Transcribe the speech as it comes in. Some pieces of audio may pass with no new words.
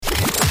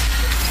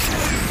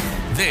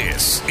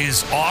This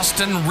is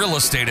Austin Real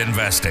Estate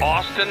Investing.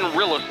 Austin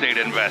Real Estate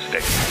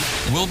Investing.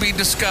 We'll be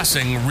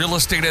discussing real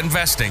estate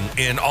investing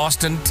in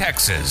Austin,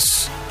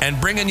 Texas, and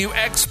bringing you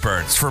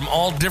experts from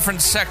all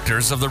different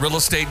sectors of the real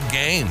estate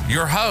game.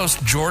 Your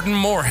host, Jordan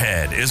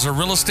Moorhead, is a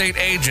real estate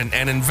agent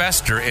and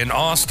investor in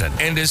Austin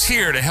and is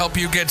here to help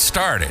you get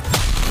started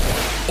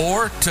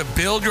or to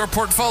build your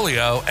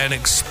portfolio and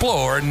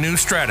explore new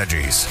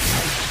strategies.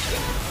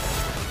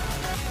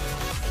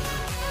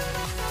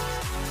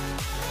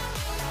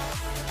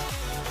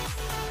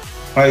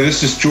 Hi,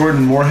 this is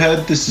Jordan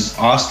Moorhead. This is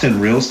Austin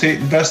Real Estate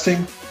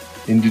Investing.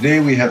 And today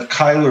we have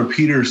Kyler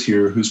Peters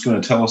here, who's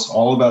going to tell us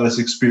all about his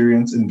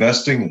experience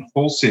investing and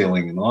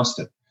wholesaling in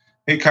Austin.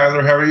 Hey,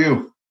 Kyler, how are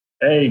you?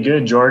 Hey,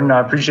 good, Jordan. I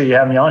appreciate you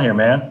having me on here,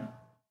 man.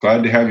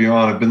 Glad to have you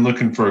on. I've been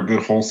looking for a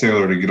good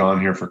wholesaler to get on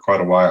here for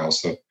quite a while,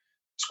 so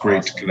it's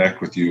great to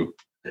connect with you.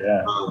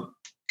 Yeah.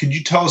 Could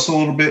you tell us a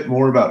little bit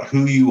more about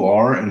who you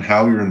are and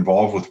how you're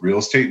involved with real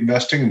estate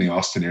investing in the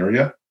Austin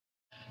area?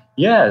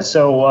 Yeah,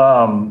 so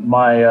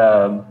my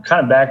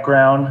kind of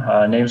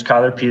background, name's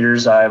Kyler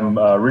Peters. I'm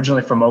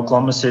originally from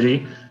Oklahoma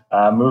City.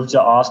 Moved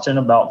to Austin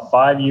about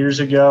 5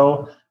 years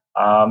ago,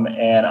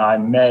 and I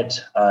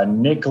met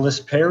Nicholas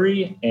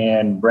Perry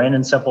and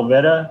Brandon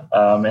Sepulveda,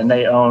 and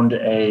they owned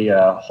a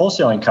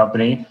wholesaling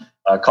company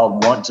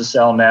called Want to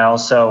Sell Now.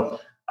 So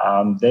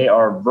they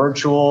are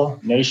virtual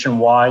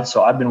nationwide.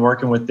 So I've been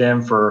working with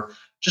them for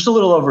just a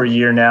little over a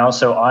year now.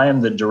 So I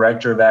am the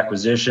director of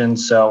acquisition.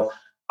 So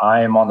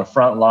I am on the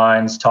front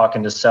lines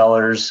talking to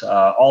sellers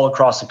all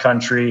across the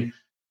country,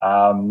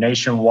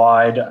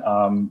 nationwide,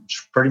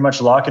 pretty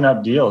much locking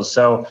up deals.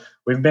 So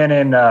we've been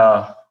in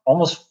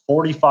almost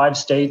 45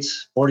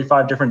 states,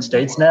 45 different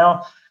states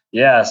now.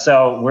 Yeah,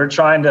 so we're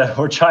trying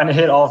to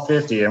hit all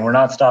 50, and we're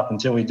not stopping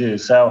until we do.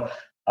 So,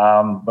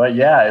 but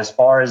yeah, as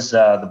far as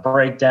the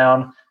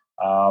breakdown,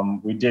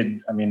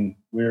 we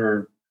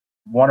were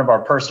one of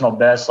our personal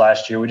bests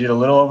last year. We did a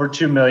little over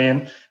 2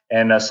 million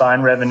in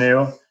assigned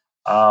revenue.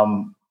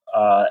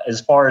 As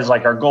far as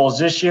like our goals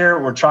this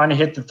year, we're trying to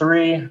hit the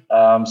 3.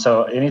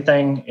 So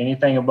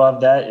anything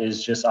above that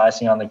is just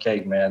icing on the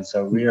cake, man.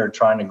 So we are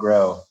trying to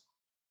grow.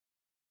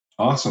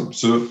 Awesome.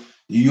 So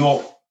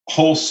you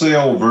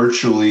wholesale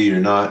virtually. You're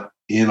not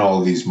in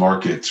all these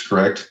markets,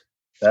 correct?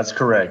 That's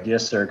correct.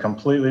 Yes, sir.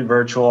 Completely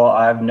virtual.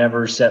 I've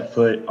never set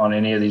foot on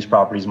any of these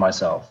properties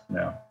myself.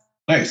 No.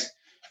 Nice.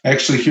 I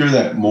actually hear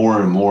that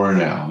more and more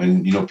now.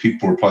 And,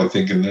 people are probably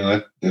thinking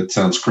that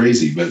sounds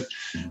crazy, but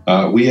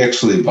we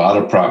actually bought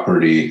a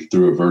property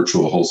through a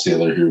virtual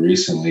wholesaler here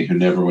recently who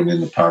never went in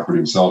the property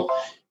himself.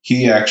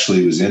 He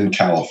actually was in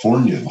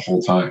California the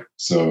whole time.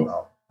 So,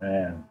 oh,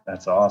 man,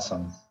 that's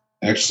awesome.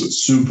 Actually,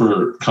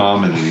 super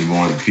common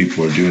anymore that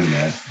people are doing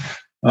that.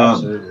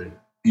 Absolutely.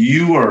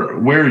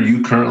 Where are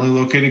you currently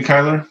located,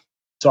 Kyler?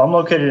 So I'm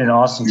located in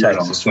Austin,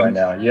 Texas right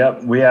now.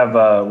 Yep. We have,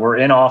 we're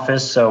in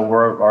office. So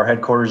our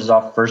headquarters is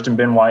off First and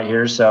Ben White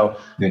here. So,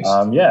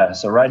 nice.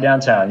 So right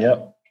downtown.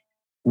 Yep.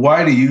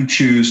 Why do you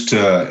choose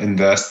to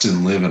invest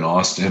and live in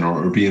Austin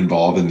or be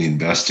involved in the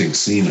investing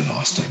scene in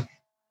Austin?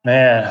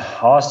 Man,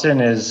 Austin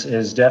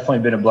has definitely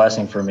been a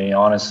blessing for me.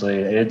 Honestly,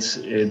 it's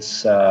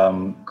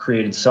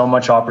created so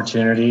much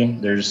opportunity.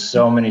 There's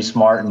so many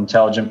smart,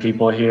 intelligent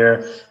people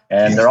here,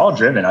 and they're all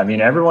driven. I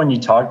mean, everyone you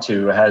talk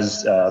to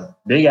has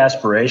big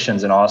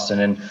aspirations in Austin,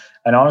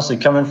 and honestly,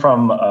 coming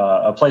from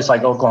a place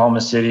like Oklahoma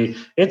City,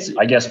 it's,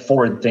 I guess,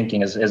 forward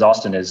thinking as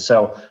Austin is.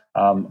 So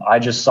I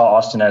just saw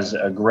Austin as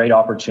a great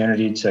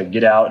opportunity to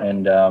get out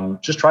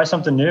and just try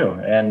something new,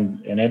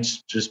 and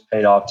it's just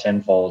paid off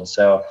tenfold.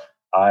 So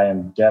I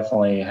am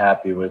definitely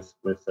happy with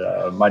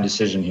my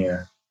decision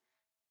here.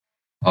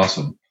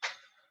 Awesome.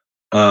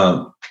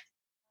 And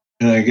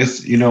I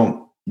guess,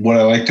 what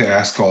I like to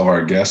ask all of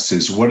our guests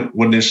is what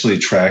initially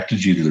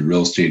attracted you to the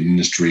real estate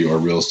industry or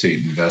real estate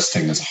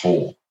investing as a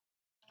whole?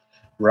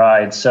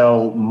 Right.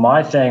 So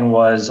my thing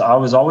was I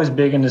was always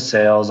big into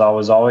sales. I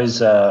was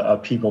always a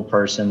people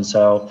person.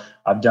 So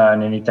I've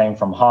done anything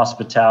from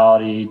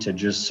hospitality to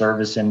just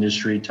service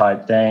industry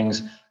type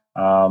things.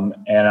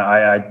 And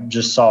I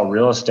just saw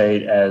real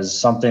estate as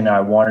something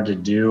I wanted to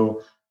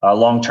do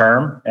long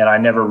term. And I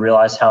never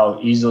realized how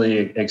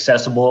easily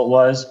accessible it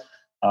was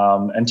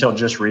until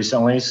just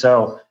recently.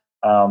 So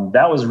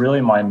that was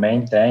really my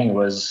main thing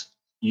was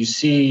you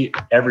see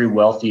every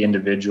wealthy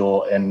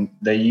individual and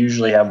they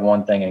usually have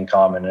one thing in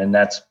common, and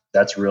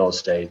that's real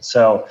estate.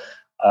 So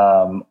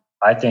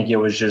I think it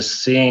was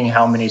just seeing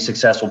how many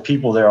successful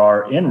people there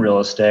are in real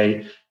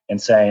estate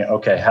and saying,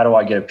 okay, how do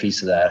I get a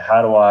piece of that?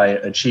 How do I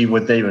achieve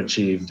what they've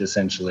achieved,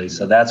 essentially?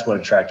 So that's what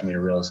attracted me to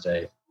real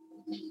estate.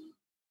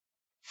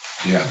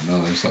 Yeah,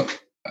 no,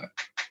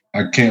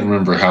 I can't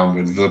remember how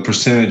many, the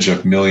percentage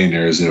of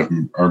millionaires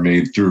that are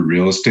made through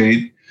real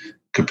estate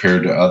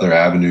compared to other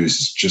avenues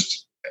is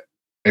just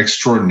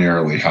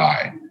extraordinarily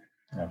high.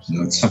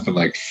 Absolutely. It's something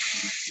like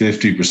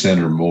 50%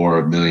 or more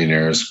of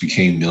millionaires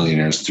became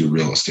millionaires through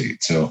real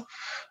estate. So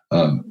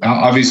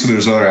obviously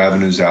there's other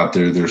avenues out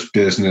there. There's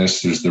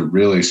business. There's the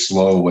really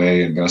slow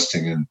way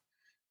investing in,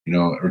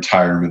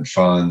 retirement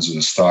funds or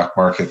the stock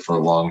market for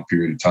a long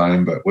period of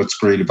time. But what's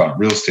great about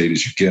real estate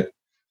is you get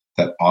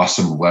that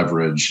awesome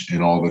leverage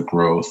and all the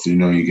growth.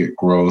 You get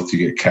growth, you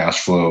get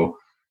cash flow.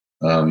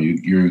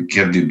 You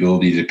have the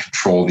ability to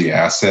control the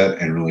asset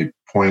and really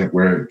point it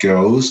where it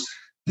goes.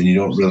 And you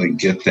don't really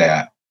get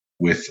that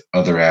with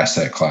other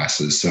asset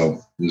classes. So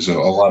there's a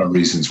lot of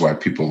reasons why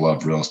people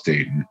love real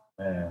estate.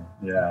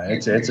 Yeah,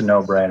 it's a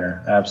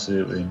no-brainer.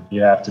 Absolutely.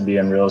 You have to be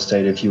in real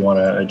estate if you want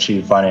to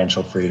achieve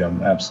financial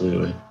freedom.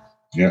 Absolutely.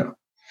 Yeah.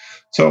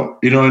 So,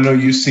 I know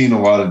you've seen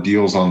a lot of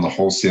deals on the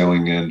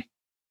wholesaling end.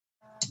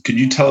 Could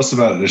you tell us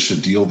about just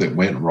a deal that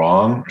went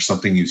wrong or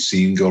something you've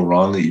seen go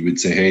wrong that you would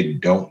say, hey,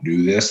 don't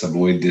do this,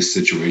 avoid this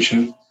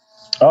situation?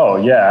 Oh,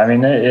 yeah. I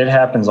mean, it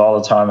happens all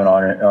the time in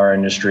our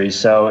industry.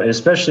 So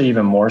especially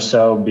even more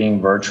so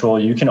being virtual,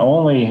 you can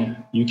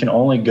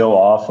only go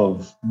off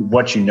of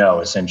what you know,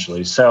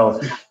 essentially.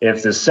 So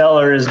if the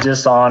seller is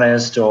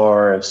dishonest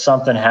or if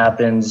something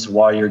happens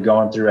while you're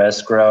going through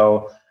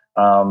escrow,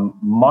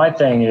 my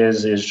thing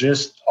is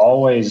just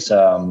always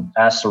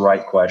ask the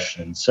right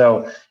question.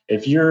 So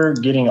if you're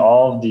getting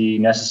all the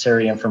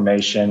necessary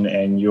information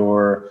and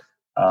you're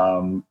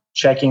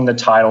checking the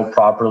title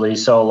properly,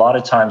 so a lot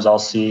of times I'll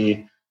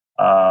see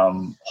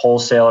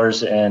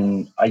wholesalers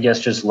and I guess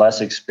just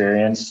less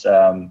experienced.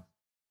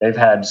 They've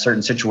had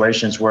certain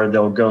situations where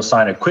they'll go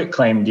sign a quit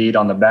claim deed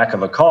on the back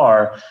of a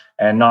car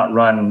and not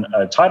run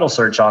a title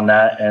search on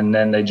that. And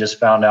then they just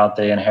found out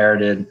they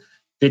inherited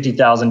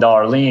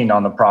 $50,000 lien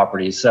on the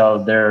property.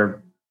 So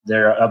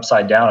they're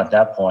upside down at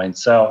that point.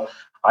 So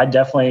I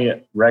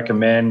definitely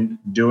recommend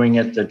doing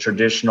it the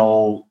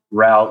traditional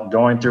route,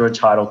 going through a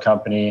title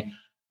company.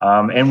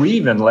 And we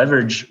even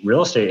leverage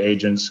real estate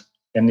agents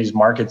in these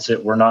markets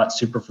that we're not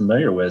super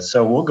familiar with.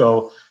 So we'll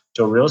go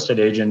to a real estate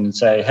agent and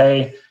say,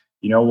 hey,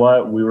 you know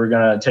what? We were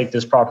going to take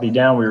this property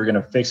down. We were going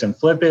to fix and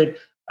flip it.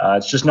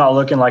 It's just not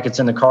looking like it's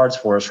in the cards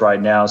for us right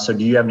now. So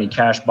do you have any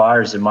cash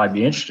buyers that might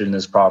be interested in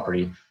this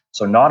property?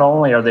 So not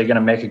only are they going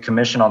to make a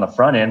commission on the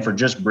front end for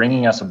just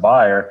bringing us a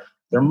buyer,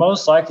 they're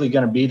most likely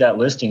going to be that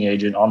listing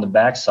agent on the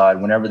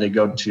backside whenever they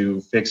go to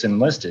fix and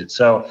list it.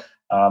 So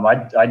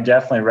I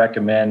definitely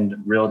recommend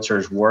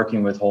realtors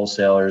working with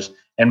wholesalers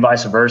and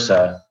vice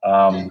versa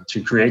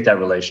to create that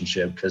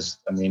relationship. Because,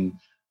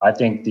 I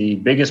think the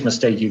biggest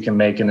mistake you can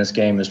make in this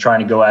game is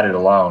trying to go at it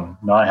alone,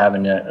 not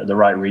having the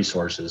right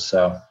resources.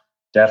 So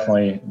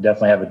definitely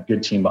have a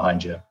good team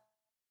behind you.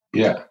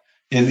 Yeah.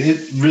 And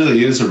it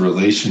really is a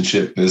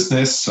relationship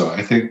business. So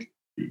I think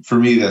for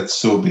me, that's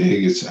so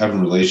big. It's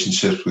having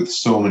relationships with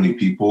so many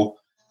people.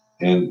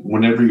 And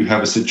whenever you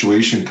have a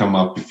situation come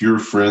up, if you're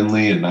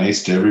friendly and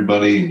nice to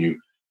everybody and you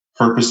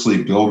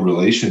purposely build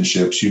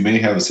relationships, you may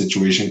have a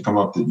situation come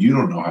up that you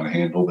don't know how to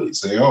handle, but you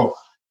say, oh,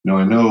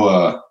 I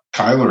know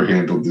Kyler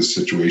handled this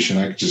situation.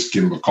 I could just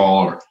give him a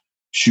call or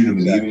shoot him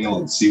an email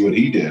and see what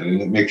he did.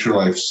 And it makes your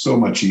life so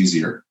much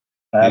easier.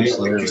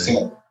 Absolutely. And like you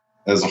said,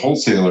 as a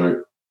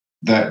wholesaler,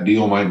 that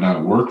deal might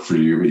not work for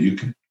you, but you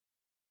can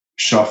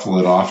shuffle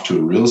it off to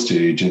a real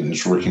estate agent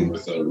that's working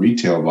with a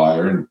retail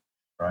buyer, and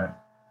right,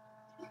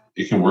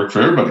 it can work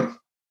for everybody.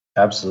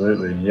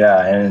 Absolutely.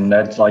 Yeah. And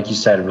that's, like you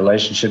said,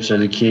 relationships are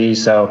the key.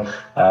 So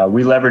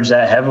we leverage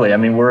that heavily.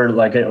 We're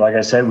like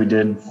I said, we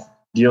did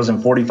deals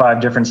in 45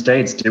 different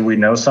states. Did we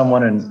know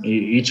someone in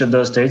each of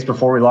those states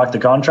before we locked the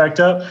contract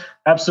up?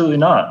 Absolutely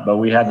not. But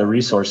we had the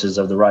resources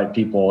of the right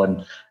people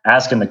and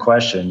asking the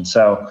question.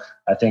 So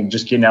I think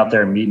just getting out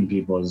there and meeting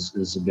people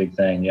is a big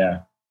thing.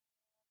 Yeah.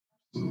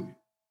 Absolutely.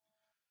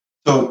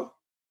 So,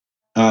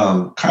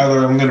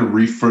 Kyler, I'm going to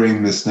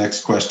reframe this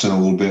next question a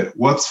little bit.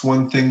 What's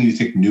one thing you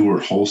think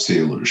newer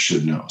wholesalers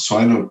should know? So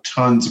I know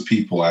tons of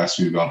people ask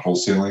me about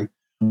wholesaling.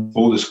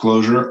 Full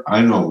disclosure,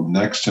 I know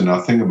next to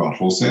nothing about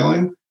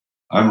wholesaling.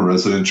 I'm a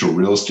residential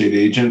real estate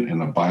agent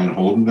and a buy and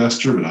hold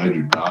investor, but I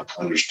do not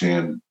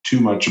understand too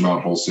much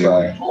about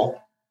wholesaling at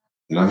all.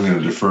 And I'm going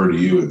to defer to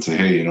you and say,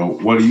 hey,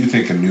 what do you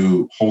think a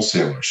new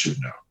wholesaler should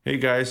know? Hey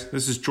guys,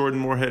 this is Jordan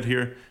Moorhead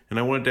here, and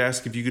I wanted to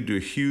ask if you could do a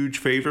huge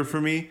favor for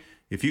me.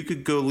 If you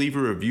could go leave a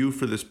review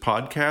for this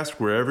podcast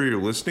wherever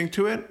you're listening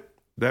to it,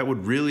 that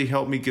would really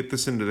help me get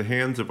this into the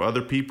hands of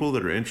other people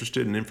that are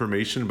interested in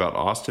information about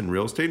Austin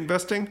real estate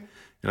investing,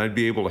 and I'd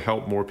be able to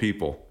help more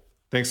people.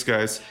 Thanks,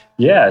 guys.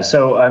 Yeah.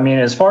 So,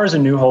 as far as a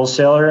new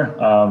wholesaler,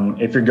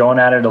 if you're going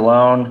at it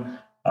alone,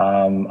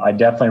 I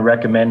definitely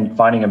recommend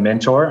finding a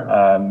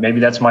mentor. Maybe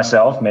that's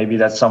myself. Maybe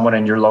that's someone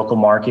in your local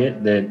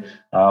market that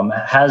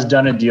has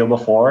done a deal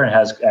before and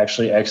has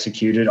actually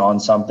executed on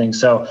something.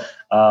 So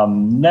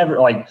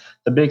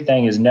the big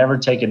thing is never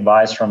take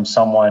advice from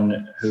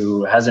someone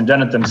who hasn't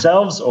done it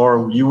themselves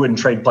or you wouldn't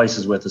trade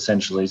places with,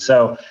 essentially.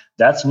 So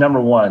that's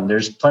number one.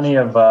 There's plenty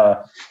of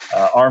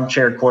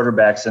armchair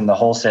quarterbacks in the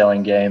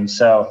wholesaling game.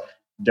 So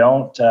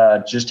don't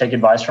just take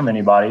advice from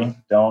anybody.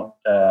 Don't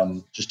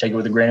just take it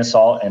with a grain of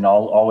salt, and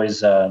I'll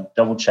always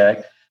double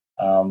check.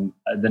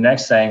 The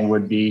next thing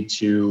would be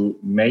to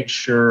make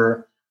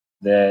sure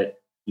that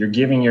you're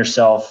giving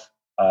yourself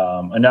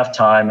enough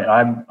time.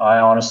 And I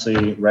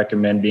honestly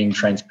recommend being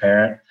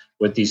transparent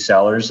with these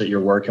sellers that you're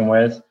working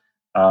with.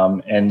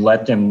 and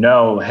let them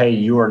know, hey,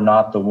 you are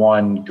not the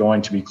one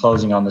going to be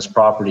closing on this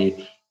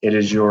property. It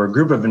is your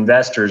group of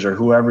investors or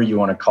whoever you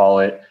want to call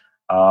it.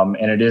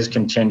 And it is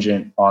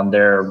contingent on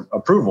their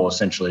approval,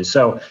 essentially.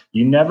 So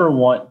you never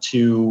want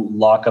to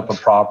lock up a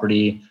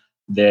property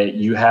that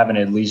you haven't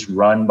at least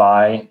run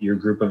by your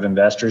group of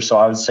investors. So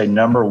I would say,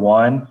 number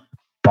one,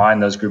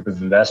 find those group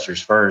of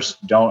investors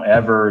first. Don't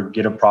ever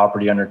get a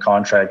property under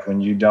contract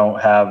when you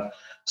don't have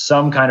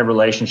some kind of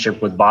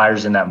relationship with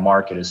buyers in that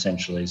market,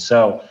 essentially.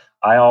 So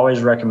I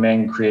always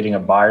recommend creating a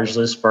buyers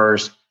list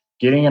first,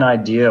 getting an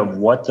idea of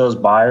what those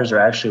buyers are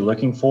actually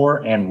looking for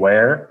and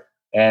where,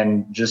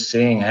 and just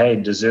seeing, hey,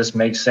 does this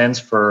make sense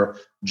for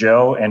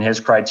Joe and his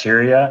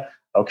criteria?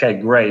 Okay,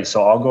 great.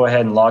 So I'll go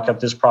ahead and lock up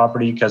this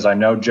property because I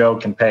know Joe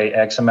can pay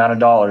X amount of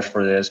dollars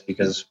for this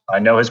because I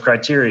know his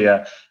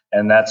criteria.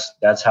 And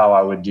that's how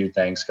I would do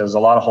things. Because a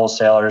lot of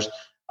wholesalers,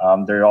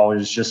 they're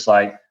always just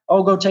like,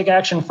 oh, go take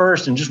action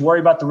first and just worry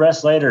about the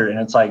rest later. And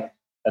it's like,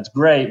 that's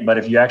great. But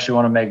if you actually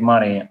want to make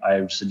money,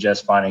 I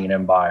suggest finding an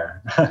end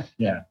buyer.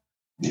 Yeah.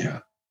 Yeah.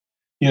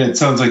 Yeah. It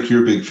sounds like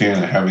you're a big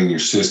fan of having your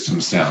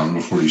systems down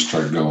before you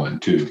start going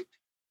too.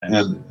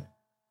 And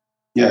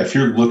yeah, if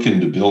you're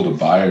looking to build a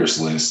buyer's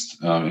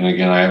list, and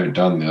again, I haven't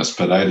done this,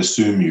 but I'd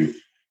assume you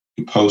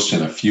post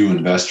in a few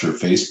investor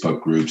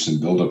Facebook groups and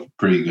build up a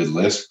pretty good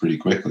list pretty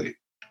quickly.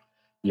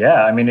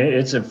 Yeah, I mean,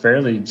 it's a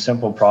fairly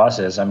simple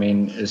process. I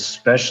mean,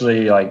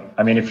 especially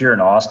if you're in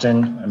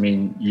Austin, I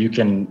mean, you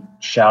can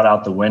shout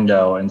out the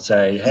window and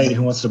say, hey,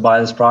 who wants to buy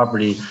this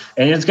property?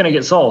 And it's going to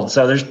get sold.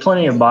 So there's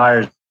plenty of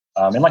buyers.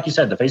 And like you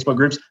said, the Facebook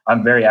groups,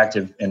 I'm very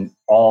active in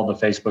all the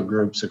Facebook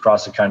groups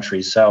across the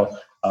country. So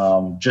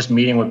just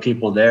meeting with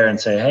people there and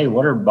say, hey,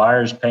 what are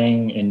buyers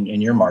paying in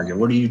your market?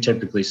 What are you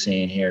typically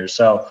seeing here?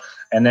 So,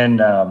 and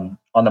then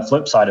on the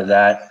flip side of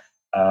that,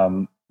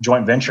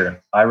 joint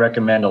venture. I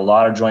recommend a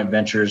lot of joint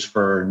ventures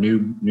for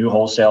new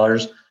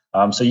wholesalers.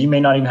 So you may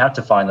not even have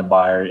to find the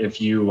buyer.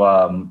 If you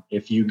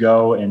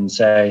go and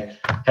say,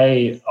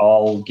 hey,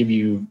 I'll give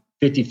you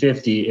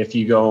 50-50 if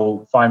you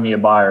go find me a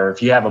buyer,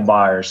 if you have a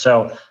buyer.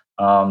 So,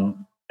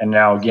 and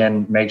now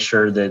again, make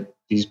sure that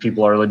these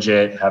people are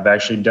legit, have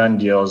actually done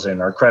deals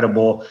and are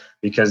credible,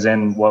 because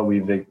then what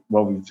we've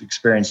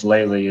experienced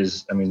lately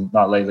is, I mean,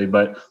 not lately,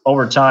 but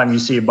over time, you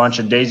see a bunch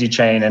of daisy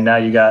chain, and now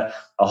you got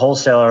a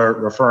wholesaler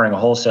referring a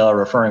wholesaler,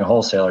 referring a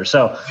wholesaler.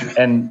 So,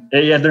 and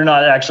yeah, they're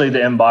not actually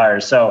the end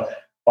buyers. So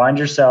find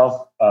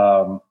yourself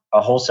a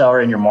wholesaler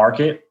in your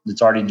market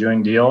that's already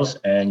doing deals,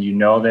 and you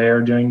know they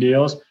are doing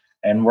deals,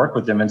 and work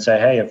with them and say,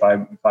 hey, if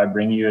I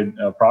bring you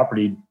a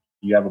property,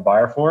 you have a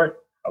buyer for it?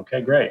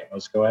 Okay, great.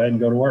 Let's go ahead and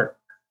go to work.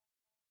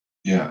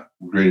 Yeah,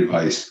 great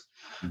advice.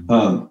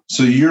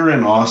 So you're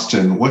in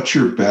Austin. What's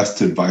your best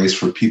advice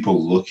for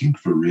people looking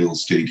for real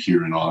estate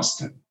here in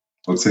Austin?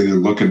 Let's say they're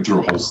looking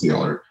through a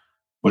wholesaler.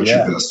 What's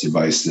your best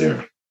advice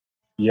there?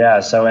 Yeah,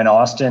 so in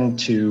Austin,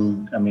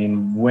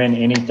 win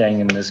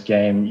anything in this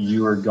game,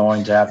 you are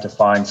going to have to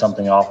find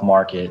something off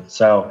market.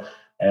 So,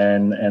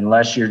 and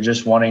unless you're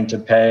just wanting to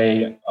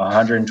pay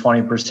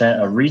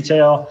 120% of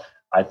retail,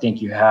 I think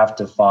you have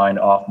to find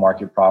off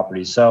market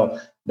properties. So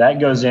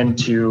that goes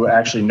into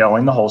actually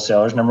knowing the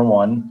wholesalers, number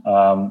one.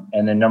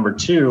 And then number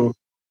two,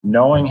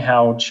 knowing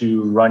how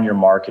to run your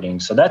marketing.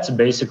 So that's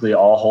basically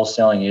all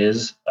wholesaling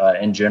is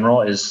in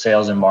general, is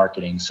sales and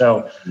marketing.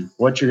 So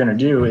what you're going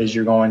to do is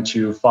you're going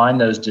to find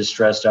those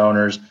distressed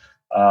owners,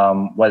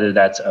 whether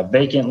that's a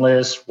vacant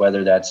list,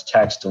 whether that's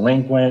tax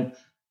delinquent,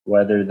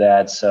 whether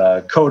that's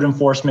code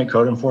enforcement.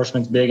 Code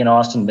enforcement's big in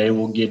Austin. They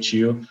will get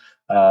you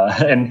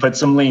and put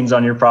some liens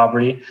on your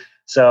property.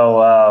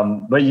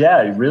 So, but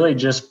yeah, really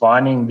just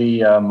finding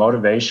the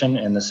motivation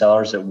in the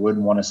sellers that would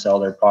want to sell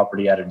their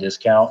property at a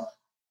discount,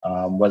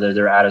 whether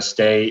they're out of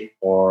state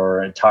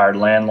or retired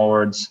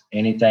landlords,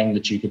 anything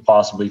that you could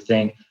possibly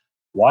think.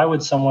 Why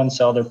would someone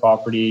sell their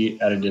property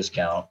at a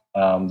discount?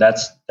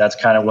 That's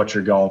kind of what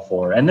you're going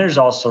for. And there's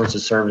all sorts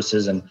of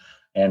services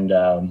and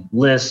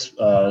lists,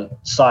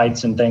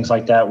 sites and things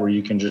like that where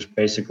you can just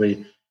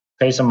basically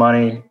pay some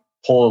money,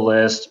 pull a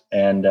list,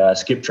 and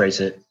skip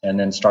trace it, and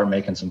then start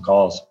making some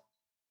calls.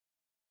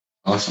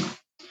 Awesome.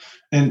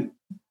 And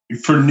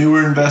for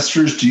newer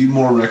investors, do you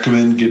more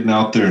recommend getting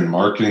out there and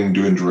marketing,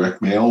 doing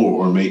direct mail,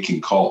 or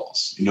making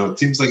calls? It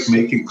seems like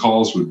making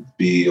calls would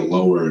be a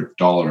lower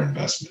dollar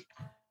investment.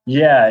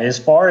 Yeah, as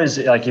far as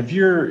if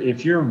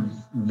you're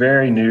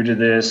very new to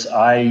this,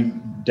 I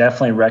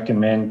definitely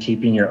recommend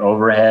keeping your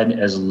overhead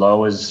as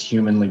low as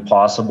humanly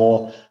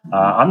possible.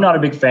 I'm not a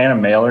big fan of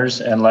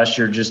mailers unless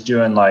you're just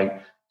doing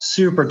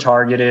super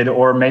targeted,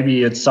 or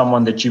maybe it's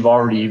someone that you've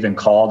already even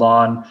called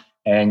on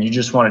and you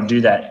just want to do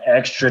that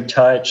extra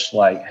touch,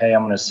 like, hey,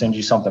 I'm going to send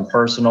you something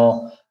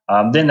personal.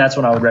 Then that's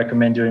when I would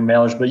recommend doing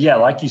mailers. But yeah,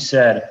 like you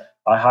said,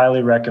 I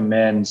highly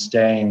recommend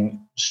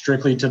staying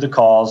strictly to the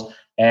calls.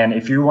 And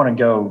if you want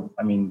to go,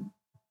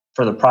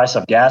 for the price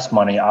of gas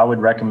money, I would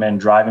recommend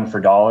driving for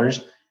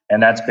dollars.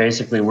 And that's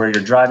basically where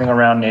you're driving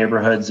around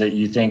neighborhoods that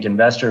you think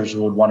investors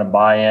would want to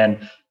buy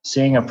in,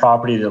 seeing a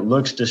property that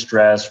looks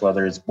distressed,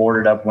 whether it's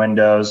boarded up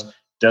windows,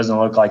 doesn't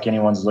look like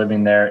anyone's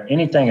living there,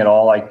 anything at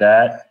all like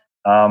that.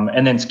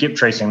 And then skip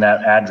tracing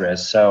that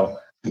address. So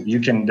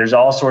there's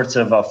all sorts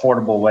of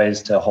affordable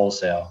ways to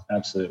wholesale.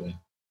 Absolutely.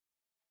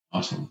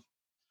 Awesome.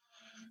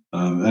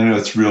 I know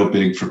it's real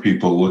big for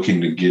people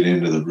looking to get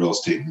into the real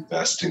estate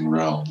investing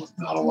realm with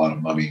not a lot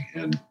of money.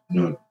 And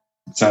it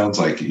sounds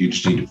like you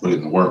just need to put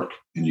in the work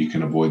and you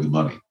can avoid the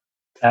money.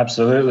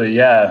 Absolutely.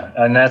 Yeah.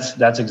 And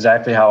that's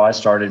exactly how I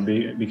started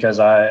because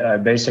I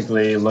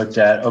basically looked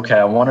at, okay,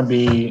 I want to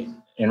be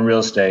in real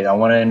estate. I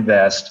want to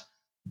invest,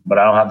 but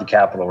I don't have the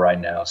capital right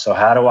now. So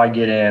how do I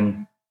get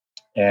in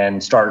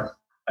and start,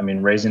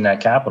 raising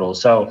that capital?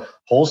 So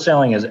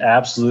wholesaling is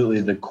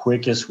absolutely the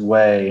quickest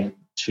way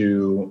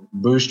to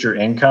boost your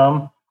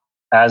income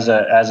as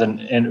a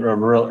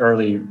real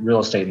early real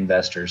estate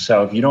investor.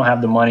 So if you don't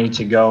have the money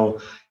to go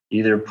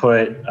either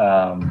put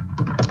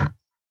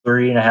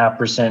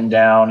 3.5%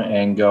 down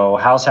and go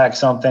house hack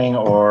something,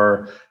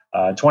 or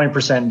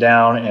 20%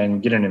 down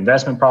and get an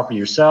investment property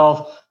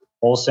yourself,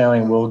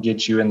 wholesaling will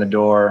get you in the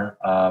door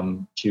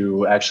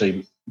to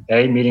actually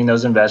meeting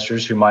those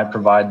investors who might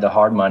provide the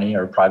hard money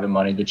or private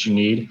money that you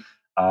need.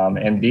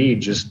 And B,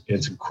 just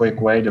it's a quick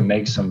way to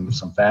make some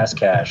fast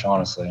cash,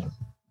 honestly.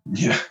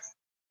 Yeah.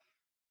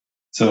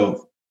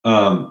 So,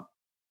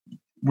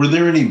 were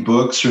there any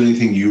books or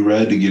anything you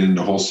read to get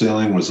into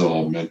wholesaling? Was it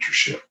all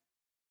mentorship?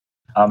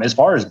 As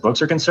far as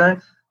books are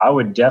concerned, I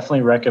would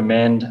definitely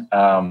recommend,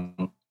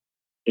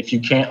 if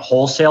you can't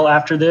wholesale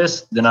after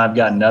this, then I've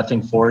got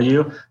nothing for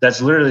you. That's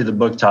literally the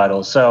book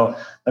title. So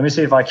let me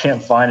see if I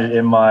can't find it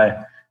in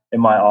my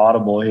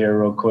Audible here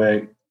real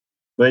quick.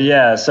 But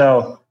yeah,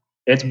 so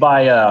it's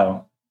by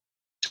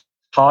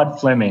Todd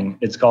Fleming.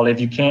 It's called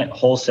If You Can't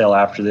Wholesale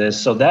After This.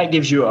 So that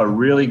gives you a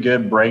really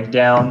good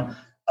breakdown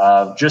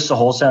of just the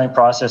wholesaling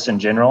process in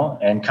general,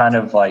 and kind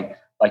of like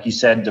you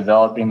said,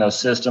 developing those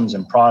systems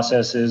and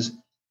processes.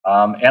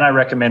 And I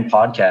recommend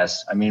podcasts.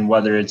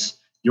 Whether it's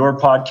your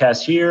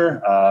podcast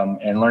here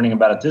and learning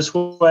about it this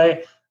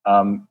way,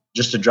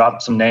 just to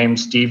drop some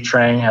names, Steve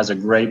Trang has a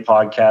great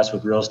podcast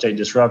with Real Estate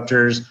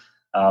Disruptors.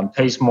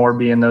 Pace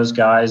Morby and those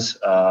guys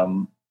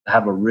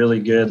have a really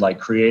good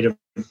creative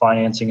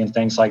financing and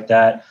things like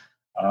that.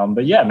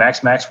 But yeah,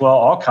 Max Maxwell,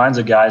 all kinds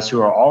of guys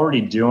who are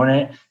already doing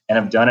it and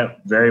have done it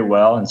very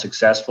well and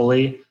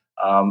successfully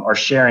are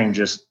sharing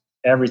just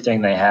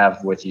everything they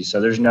have with you.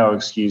 So there's no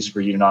excuse for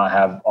you to not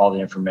have all the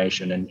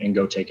information and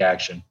go take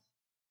action.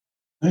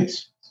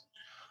 Nice.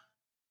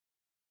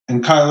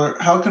 And Kyler,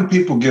 how can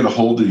people get a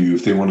hold of you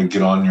if they want to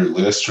get on your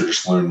list or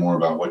just learn more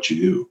about what you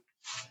do?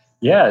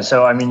 Yeah,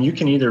 so you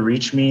can either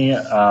reach me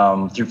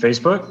through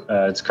Facebook.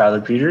 It's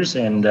Kyler Peters,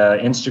 and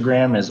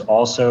Instagram is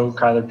also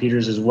Kyler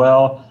Peters as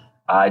well.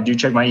 I do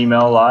check my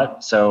email a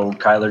lot, so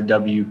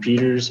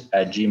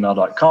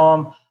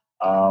kylerwpeters@gmail.com.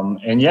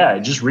 And yeah,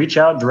 just reach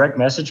out, direct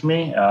message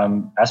me,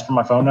 ask for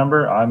my phone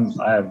number. I'm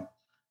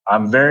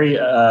very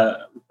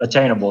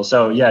attainable.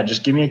 So yeah,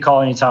 just give me a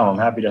call anytime. I'm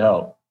happy to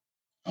help.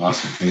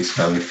 Awesome. Thanks,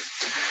 Kyler.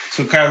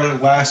 So Kyler,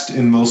 last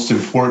and most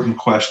important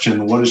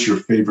question, what is your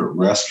favorite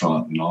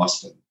restaurant in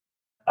Austin?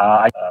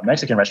 A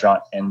Mexican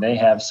restaurant, and they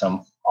have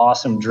some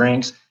awesome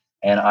drinks,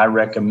 and I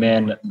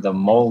recommend the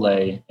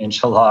mole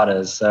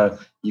enchiladas. So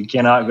you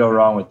cannot go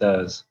wrong with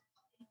those.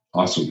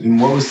 Awesome. And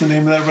what was the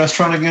name of that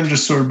restaurant again,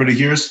 just so everybody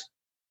hears?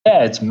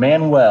 Yeah, it's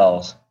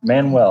Manuel's.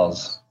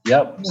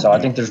 Yep. So I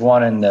think there's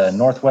one in the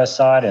northwest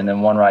side and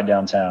then one right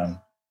downtown.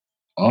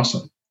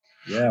 Awesome.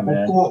 Yeah,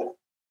 man. Cool.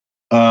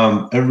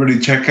 Everybody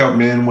check out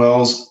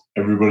Manuel's.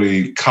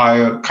 Everybody,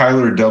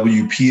 Kyler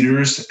W.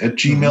 Peters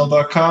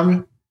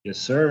 @gmail.com. Yes,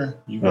 sir.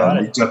 You got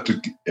it. It's up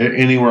to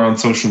anywhere on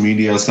social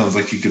media. Sounds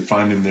like you could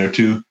find him there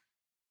too.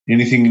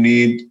 Anything you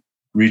need,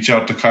 reach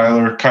out to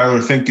Kyler.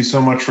 Kyler, thank you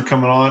so much for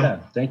coming on. Yeah,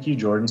 thank you,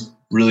 Jordan.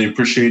 Really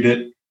appreciate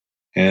it.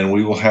 And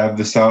we will have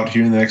this out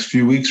here in the next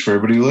few weeks for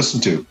everybody to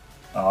listen to.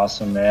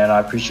 Awesome, man. I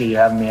appreciate you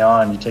having me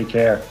on. You take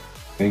care.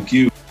 Thank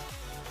you.